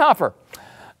tickets to Bonhoeffer.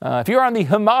 If you're on the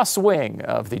Hamas wing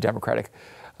of the Democratic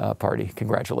Party,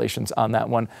 congratulations on that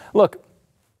one. Look,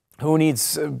 who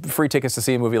needs free tickets to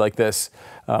see a movie like this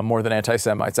more than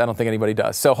anti-Semites? I don't think anybody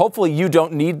does. So hopefully you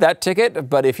don't need that ticket,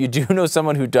 but if you do know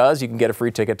someone who does, you can get a free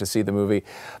ticket to see the movie.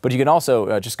 But you can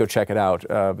also just go check it out.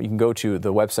 You can go to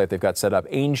the website they've got set up,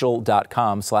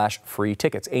 angel.com/free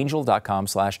tickets,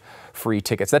 angel.com/free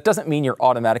tickets. That doesn't mean you're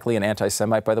automatically an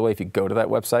anti-Semite, by the way, if you go to that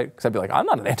website, because I'd be like, I'm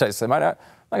not an anti-Semite.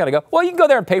 I got to go. Well, you can go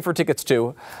there and pay for tickets,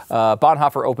 too.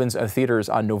 Bonhoeffer opens theaters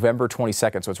on November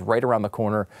 22nd, so it's right around the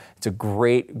corner. It's a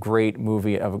great, great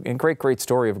movie and great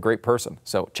story of a great person.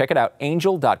 So check it out,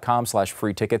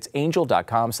 angel.com/free tickets,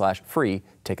 angel.com/free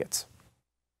tickets.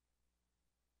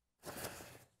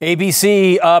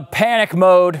 ABC, panic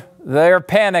mode. They're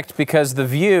panicked because The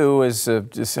View is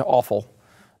just awful.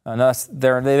 No,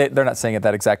 they're not saying it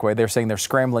that exact way. They're saying they're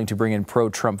scrambling to bring in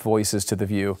pro-Trump voices to The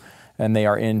View. And they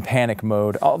are in panic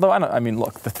mode. Although,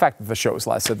 look, the fact that the show has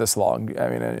lasted this long,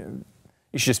 you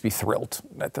should just be thrilled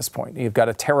at this point. You've got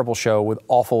a terrible show with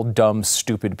awful, dumb,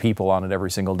 stupid people on it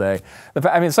every single day.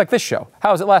 It's like this show.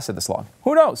 How has it lasted this long?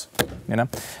 Who knows?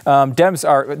 Dems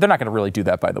they're not going to really do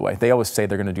that, by the way. They always say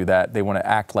they're going to do that. They want to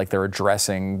act like they're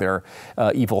addressing their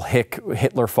evil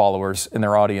Hitler followers in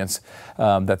their audience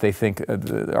that they think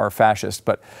are fascist.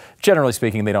 But generally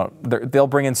speaking, they don't. They'll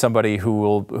bring in somebody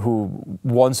who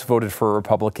once voted for a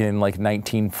Republican like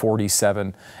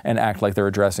 1947 and act like they're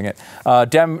addressing it.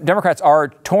 Democrats are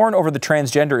torn over the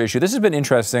transgender issue. This has been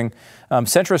interesting.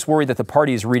 Centrists worry that the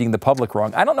party is reading the public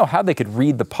wrong. I don't know how they could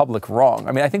read the public wrong.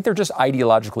 I think they're just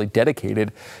ideologically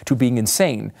dedicated to being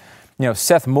insane.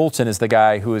 Seth Moulton is the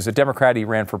guy who is a Democrat. He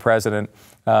ran for president.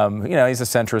 He's a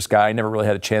centrist guy. Never really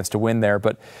had a chance to win there.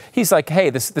 But he's like, hey,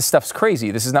 this stuff's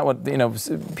crazy. This is not what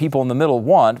people in the middle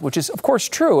want, which is, of course,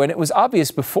 true. And it was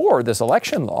obvious before this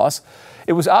election loss.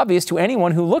 It was obvious to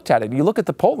anyone who looked at it. You look at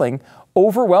the polling,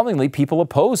 overwhelmingly people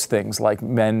oppose things like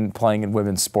men playing in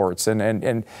women's sports.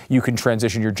 And you can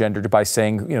transition your gender by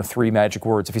saying, 3 magic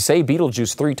words. If you say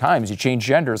Beetlejuice 3 times, you change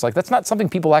genders. Like, that's not something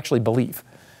people actually believe.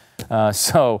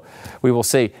 So we will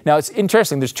see. Now, it's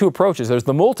interesting. There's two approaches. There's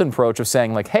the Moulton approach of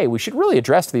saying, like, hey, we should really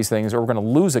address these things or we're going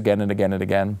to lose again and again and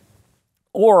again.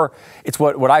 Or it's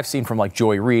what I've seen from like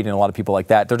Joy Reid and a lot of people like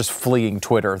that. They're just fleeing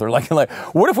Twitter. They're like,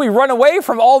 what if we run away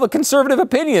from all the conservative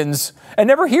opinions and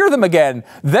never hear them again?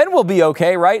 Then we'll be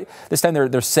okay, right? This time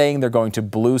they're saying they're going to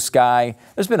blue sky.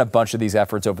 There's been a bunch of these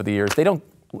efforts over the years. They don't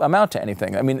amount to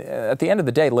anything. I mean, at the end of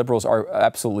the day, liberals are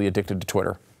absolutely addicted to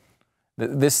Twitter.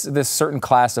 This certain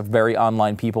class of very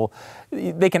online people,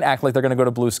 they can act like they're going to go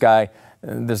to blue sky.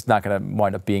 There's not going to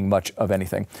wind up being much of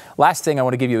anything. Last thing I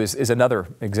want to give you is another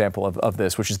example of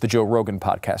this, which is the Joe Rogan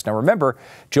podcast. Now, remember,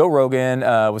 Joe Rogan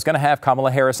was going to have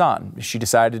Kamala Harris on. She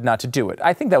decided not to do it.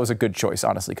 I think that was a good choice,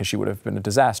 honestly, because she would have been a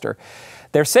disaster.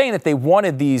 They're saying that they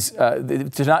wanted these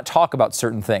to not talk about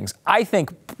certain things. I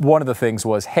think one of the things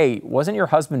was, hey, wasn't your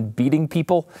husband beating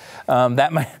people?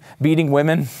 Beating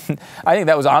women? I think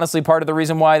that was honestly part of the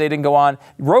reason why they didn't go on.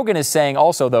 Rogan is saying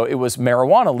also, though, it was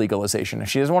marijuana legalization.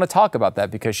 She doesn't want to talk about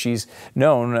that because she's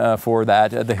known for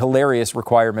that. The hilarious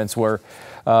requirements were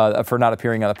for not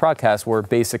appearing on the podcast were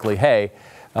basically, hey,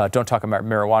 don't talk about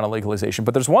marijuana legalization.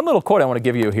 But there's one little quote I want to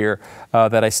give you here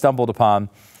that I stumbled upon.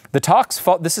 The talks,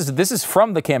 this is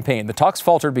from the campaign. The talks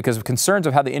faltered because of concerns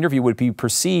of how the interview would be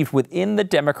perceived within the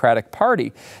Democratic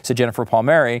Party, said Jennifer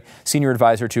Palmieri, senior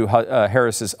advisor to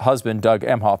Harris's husband, Doug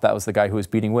Emhoff. That was the guy who was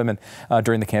beating women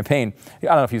during the campaign. I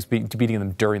don't know if he was beating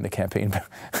them during the campaign, but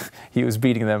he was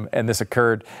beating them, and this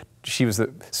occurred. She was the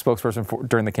spokesperson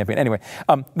during the campaign. Anyway,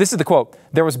 this is the quote.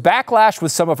 There was backlash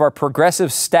with some of our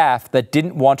progressive staff that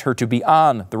didn't want her to be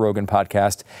on the Rogan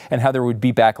podcast and how there would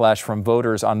be backlash from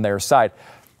voters on their side.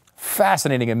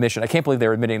 Fascinating admission. I can't believe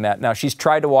they're admitting that. Now, she's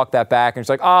tried to walk that back, and she's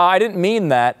like, I didn't mean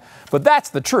that. But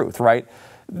that's the truth, right?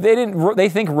 They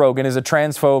think Rogan is a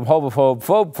transphobe, homophobe,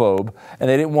 phobe, and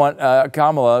they didn't want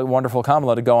wonderful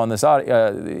Kamala, to go on this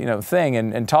thing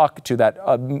and talk to that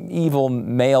evil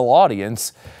male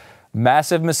audience.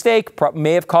 Massive mistake.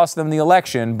 May have cost them the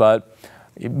election, but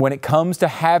when it comes to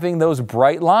having those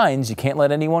bright lines, you can't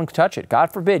let anyone touch it.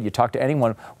 God forbid you talk to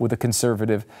anyone with a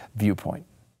conservative viewpoint.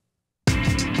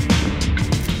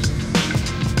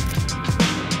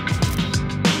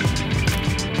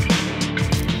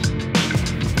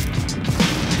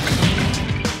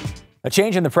 A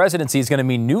change in the presidency is going to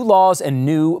mean new laws and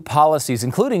new policies,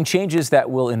 including changes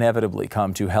that will inevitably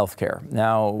come to health care.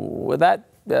 Now, with that,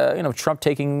 Trump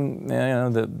taking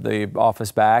the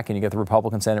office back, and you get the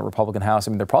Republican Senate, Republican House,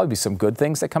 I mean, there'll probably be some good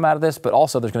things that come out of this, but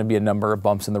also there's going to be a number of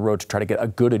bumps in the road to try to get a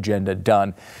good agenda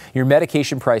done. Your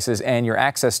medication prices and your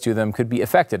access to them could be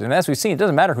affected. And as we've seen, it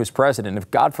doesn't matter who's president.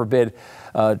 If, God forbid,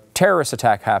 a terrorist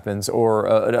attack happens or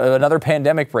another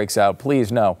pandemic breaks out,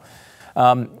 please no.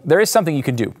 There is something you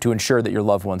can do to ensure that your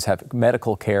loved ones have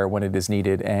medical care when it is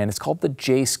needed, and it's called the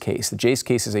JASE case. The JASE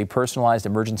case is a personalized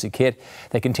emergency kit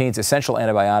that contains essential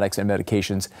antibiotics and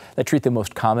medications that treat the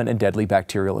most common and deadly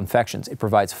bacterial infections. It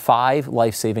provides 5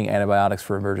 life-saving antibiotics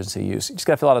for emergency use. You just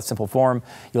got to fill out a simple form.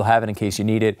 You'll have it in case you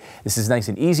need it. This is nice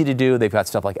and easy to do. They've got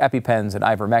stuff like EpiPens and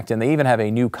ivermectin. They even have a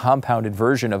new compounded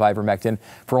version of ivermectin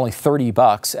for only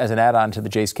 $30 as an add-on to the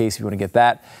JASE case if you want to get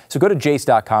that. So go to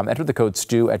jase.com, enter the code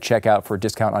STU at checkout for a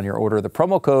discount on your order. The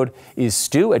promo code is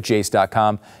STU at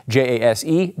jase.com,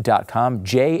 JASE.com,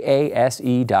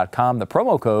 JASE.com. The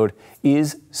promo code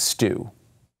is STU.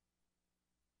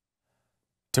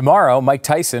 Tomorrow, Mike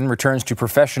Tyson returns to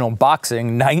professional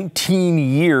boxing 19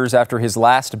 years after his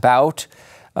last bout.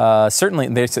 Certainly,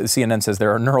 CNN says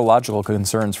there are neurological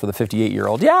concerns for the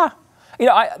 58-year-old. Yeah,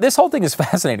 this whole thing is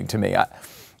fascinating to me. I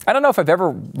don't know if I've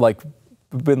ever,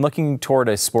 been looking toward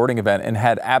a sporting event and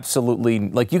had absolutely,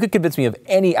 you could convince me of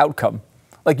any outcome.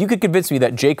 You could convince me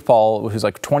that Jake Paul, who's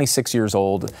 26 years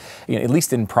old, at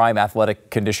least in prime athletic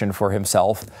condition for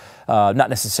himself, not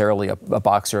necessarily a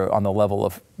boxer on the level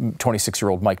of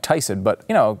 26-year-old Mike Tyson, but,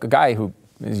 a guy who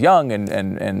is young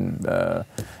and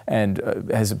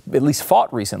has at least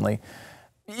fought recently.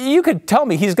 You could tell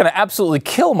me he's going to absolutely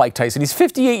kill Mike Tyson. He's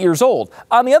 58 years old.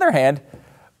 On the other hand,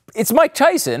 it's Mike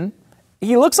Tyson.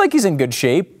 He looks like he's in good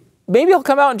shape. Maybe he'll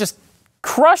come out and just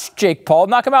crush Jake Paul,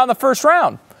 knock him out in the first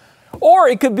round. Or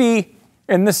it could be,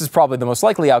 and this is probably the most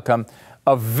likely outcome,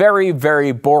 a very,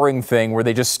 very boring thing where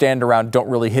they just stand around, don't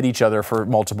really hit each other for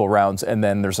multiple rounds, and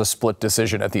then there's a split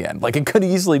decision at the end. It could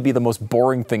easily be the most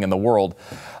boring thing in the world.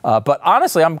 But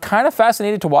honestly, I'm kind of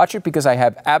fascinated to watch it because I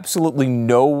have absolutely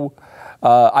no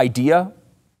idea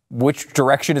which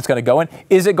direction it's going to go in.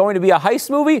 Is it going to be a heist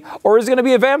movie or is it going to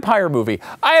be a vampire movie?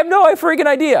 I have no freaking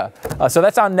idea. So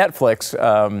that's on Netflix.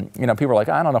 People are like,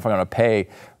 I don't know if I'm going to pay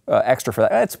extra for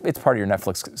that. It's part of your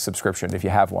Netflix subscription if you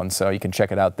have one, so you can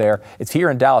check it out there. It's here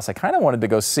in Dallas. I kind of wanted to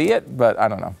go see it, but I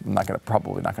don't know. I'm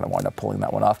probably not going to wind up pulling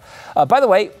that one off. By the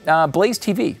way,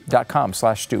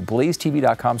 blazetv.com/Stu.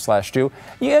 blazetv.com/Stu.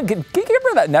 Yeah, get rid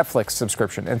of that Netflix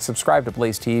subscription and subscribe to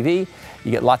Blaze TV.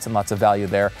 You get lots and lots of value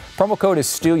there. Promo code is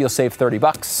Stu. You'll save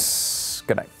 $30.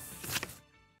 Good night.